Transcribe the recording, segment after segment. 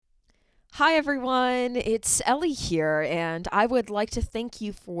Hi everyone, it's Ellie here, and I would like to thank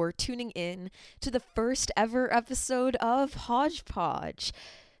you for tuning in to the first ever episode of Hodgepodge.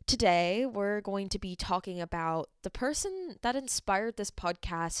 Today, we're going to be talking about the person that inspired this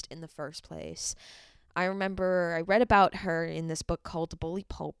podcast in the first place. I remember I read about her in this book called The Bully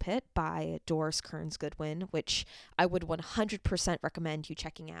Pulpit by Doris Kearns Goodwin, which I would 100% recommend you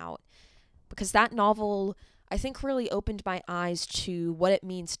checking out because that novel, I think, really opened my eyes to what it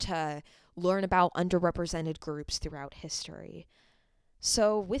means to learn about underrepresented groups throughout history.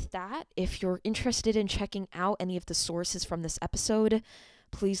 So, with that, if you're interested in checking out any of the sources from this episode,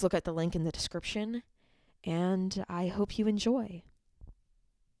 please look at the link in the description, and I hope you enjoy.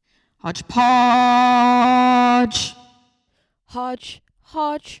 Hodgepodge. Hodge,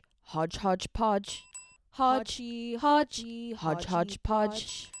 hodge, hodge, hodge, podge. Hodgy, hodgy, hodge, hodge,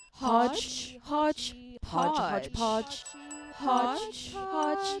 podge. Hodge, hodge, podge, hodge, podge. Hodge,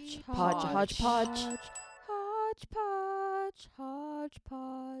 hodge, podge, hodge, podge. Hodgepodge,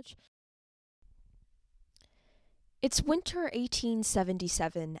 hodgepodge. It's winter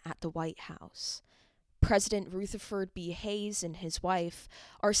 1877 at the White House. President Rutherford B. Hayes and his wife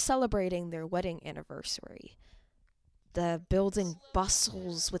are celebrating their wedding anniversary. The building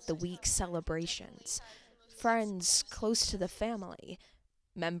bustles with the week's celebrations. Friends close to the family,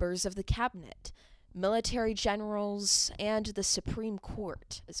 members of the cabinet, military generals, and the Supreme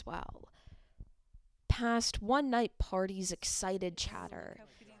Court as well. Past one-night party's excited chatter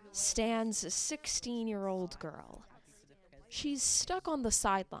stands a 16-year-old girl. She's stuck on the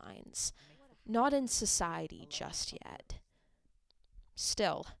sidelines, not in society just yet.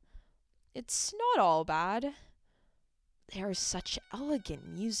 Still, it's not all bad. There's such elegant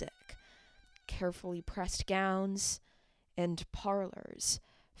music, carefully pressed gowns, and parlors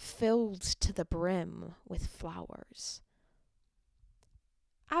filled to the brim with flowers.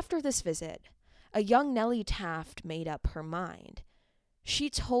 After this visit, a young Nellie Taft made up her mind. She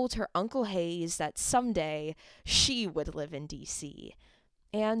told her Uncle Hayes that someday she would live in D.C.,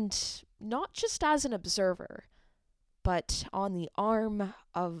 and not just as an observer, but on the arm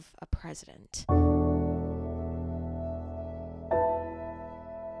of a president.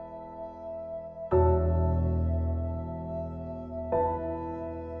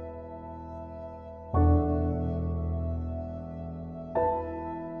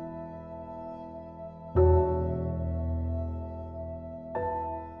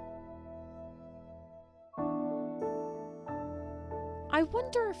 I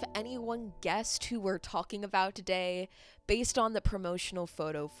wonder if anyone guessed who we're talking about today based on the promotional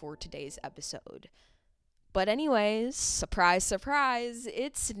photo for today's episode. But anyways, surprise, surprise,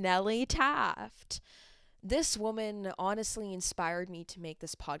 it's Nellie Taft. This woman honestly inspired me to make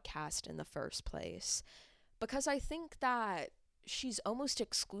this podcast in the first place because I think that she's almost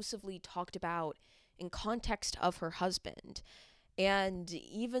exclusively talked about in context of her husband. And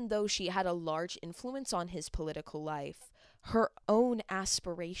even though she had a large influence on his political life, her own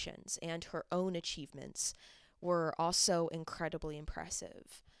aspirations and her own achievements were also incredibly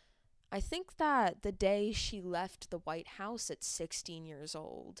impressive. I think that the day she left the White House at 16 years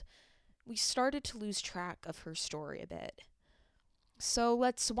old, we started to lose track of her story a bit. So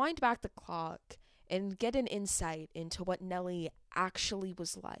let's wind back the clock and get an insight into what Nellie actually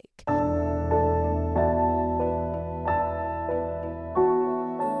was like.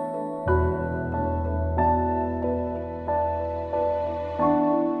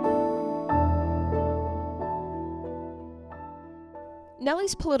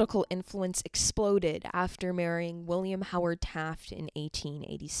 Nellie's political influence exploded after marrying William Howard Taft in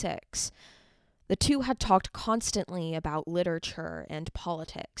 1886. The two had talked constantly about literature and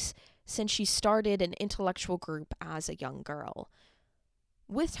politics since she started an intellectual group as a young girl.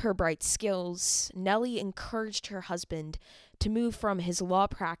 With her bright skills, Nellie encouraged her husband to move from his law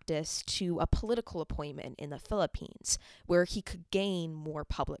practice to a political appointment in the Philippines, where he could gain more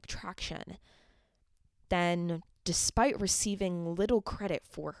public traction. Then, despite receiving little credit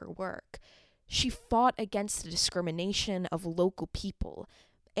for her work, she fought against the discrimination of local people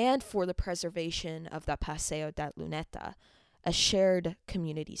and for the preservation of the Paseo de Luneta, a shared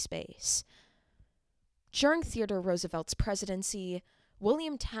community space. During Theodore Roosevelt's presidency,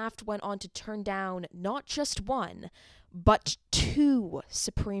 William Taft went on to turn down not just one, but two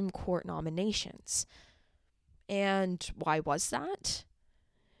Supreme Court nominations. And why was that?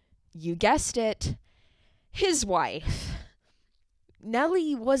 You guessed it. His wife.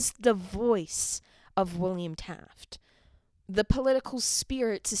 Nellie was the voice of William Taft. The political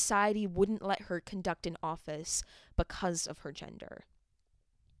spirit society wouldn't let her conduct an office because of her gender.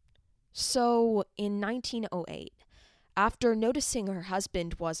 So, in 1908, After noticing her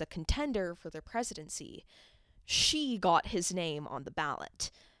husband was a contender for the presidency, she got his name on the ballot.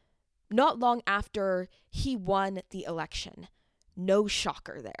 Not long after, he won the election. No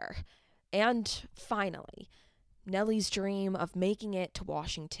shocker there. And finally, Nellie's dream of making it to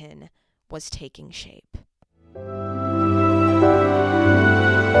Washington was taking shape.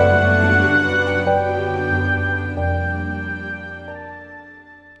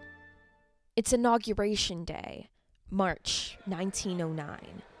 It's Inauguration Day, March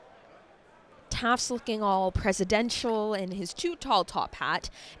 1909. Taft's looking all presidential in his too tall top hat,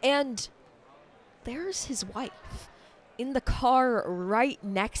 and there's his wife in the car right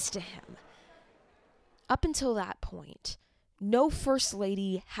next to him. Up until that point, no First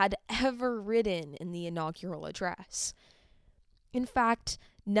Lady had ever ridden in the inaugural address. In fact,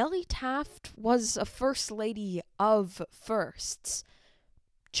 Nellie Taft was a First Lady of firsts.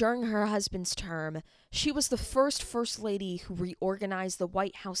 During her husband's term, she was the first First Lady who reorganized the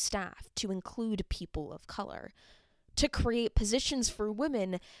White House staff to include people of color, to create positions for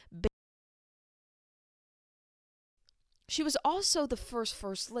women. She was also the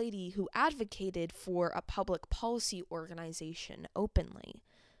first Lady who advocated for a public policy organization openly.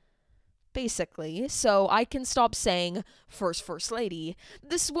 Basically, so I can stop saying First Lady,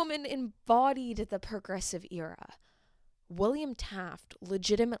 this woman embodied the progressive era. William Taft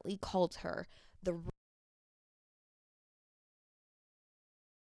legitimately called her the...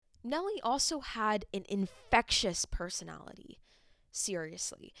 Nellie also had an infectious personality.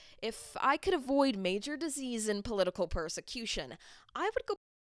 Seriously, if I could avoid major disease and political persecution, I would go...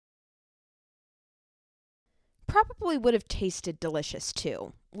 Probably would have tasted delicious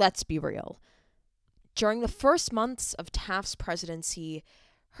too, let's be real. During the first months of Taft's presidency,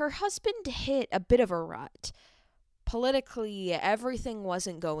 her husband hit a bit of a rut. Politically, everything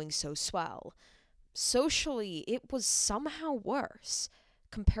wasn't going so swell. Socially, it was somehow worse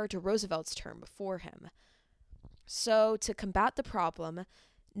compared to Roosevelt's term before him. So, to combat the problem,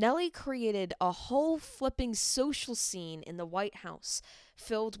 Nellie created a whole flipping social scene in the White House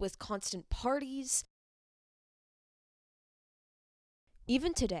filled with constant parties.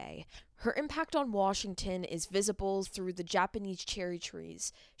 Even today, her impact on Washington is visible through the Japanese cherry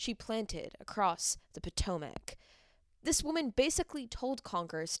trees she planted across the Potomac. This woman basically told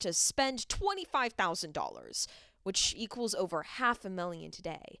Congress to spend $25,000, which equals over $500,000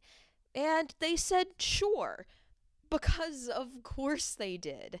 today. And they said sure, because of course they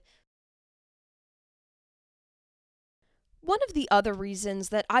did. One of the other reasons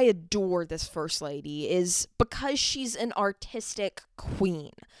that I adore this First Lady is because she's an artistic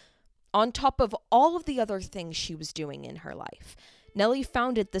queen. On top of all of the other things she was doing in her life, Nellie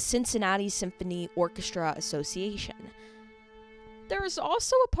founded the Cincinnati Symphony Orchestra Association. There is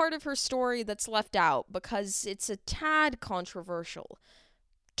also a part of her story that's left out because it's a tad controversial.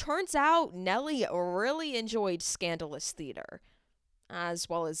 Turns out Nellie really enjoyed scandalous theater, as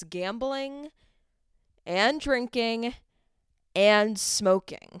well as gambling and drinking and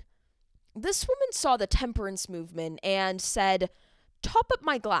smoking. This woman saw the temperance movement and said, "Top up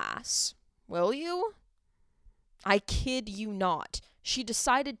my glass, will you?" I kid you not. She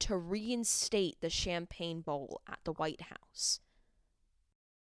decided to reinstate the champagne bowl at the White House.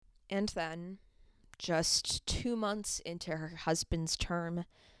 And then, just 2 months into her husband's term,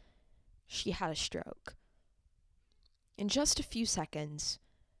 she had a stroke. In just a few seconds,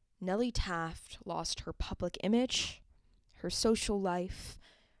 Nellie Taft lost her public image, her social life,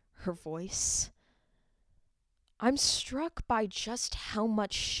 her voice. I'm struck by just how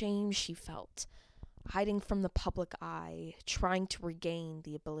much shame she felt, hiding from the public eye, trying to regain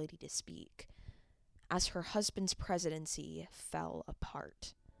the ability to speak, as her husband's presidency fell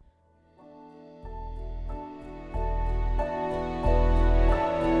apart.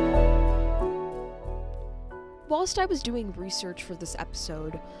 Whilst I was doing research for this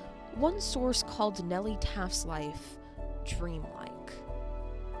episode, one source called Nellie Taft's life dreamlike.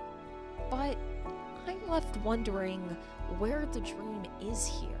 But I'm left wondering where the dream is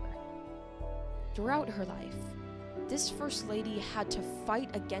here. Throughout her life, this First Lady had to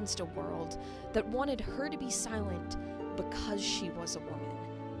fight against a world that wanted her to be silent because she was a woman,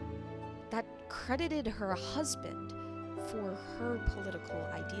 that credited her husband for her political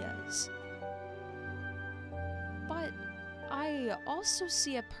ideas. But I also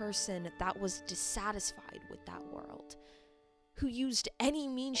see a person that was dissatisfied with that world, who used any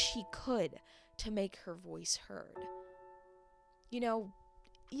means she could to make her voice heard. You know,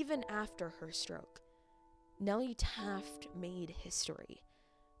 even after her stroke, Nellie Taft made history.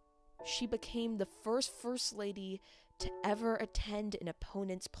 She became the First Lady to ever attend an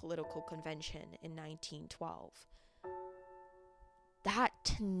opponent's political convention in 1912. That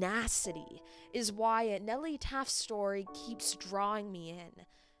tenacity is why Nellie Taft's story keeps drawing me in.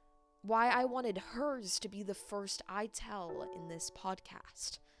 Why I wanted hers to be the first I tell in this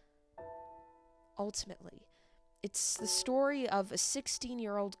podcast. Ultimately, it's the story of a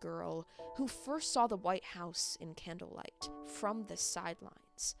 16-year-old girl who first saw the White House in candlelight from the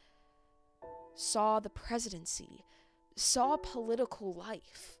sidelines, saw the presidency, saw political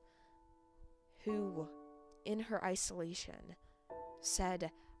life, who, in her isolation,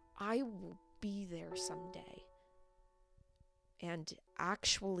 said, I will be there someday, and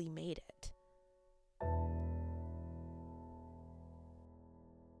actually made it.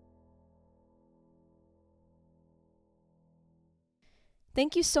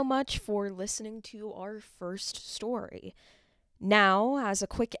 Thank you so much for listening to our first story. Now, as a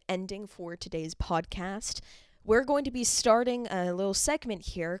quick ending for today's podcast, we're going to be starting a little segment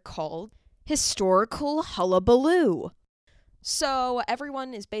here called Historical Hullabaloo. So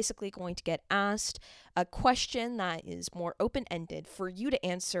everyone is basically going to get asked a question that is more open-ended for you to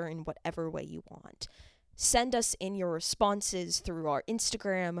answer in whatever way you want. Send us in your responses through our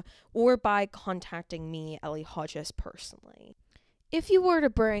Instagram or by contacting me, Ellie Hodges, personally. If you were to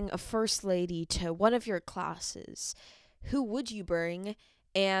bring a first lady to one of your classes, who would you bring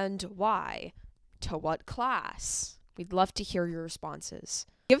and why? To what class? We'd love to hear your responses.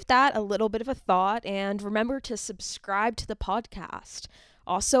 Give that a little bit of a thought and remember to subscribe to the podcast.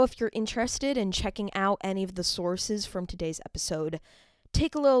 Also, if you're interested in checking out any of the sources from today's episode,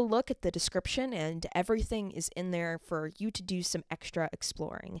 take a little look at the description and everything is in there for you to do some extra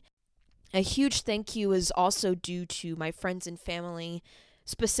exploring. A huge thank you is also due to my friends and family,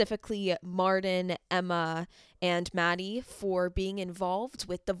 specifically Martin, Emma, and Maddie, for being involved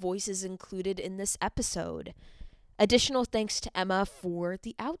with the voices included in this episode. Additional thanks to Emma for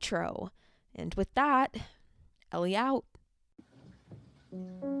the outro. And with that, Ellie out.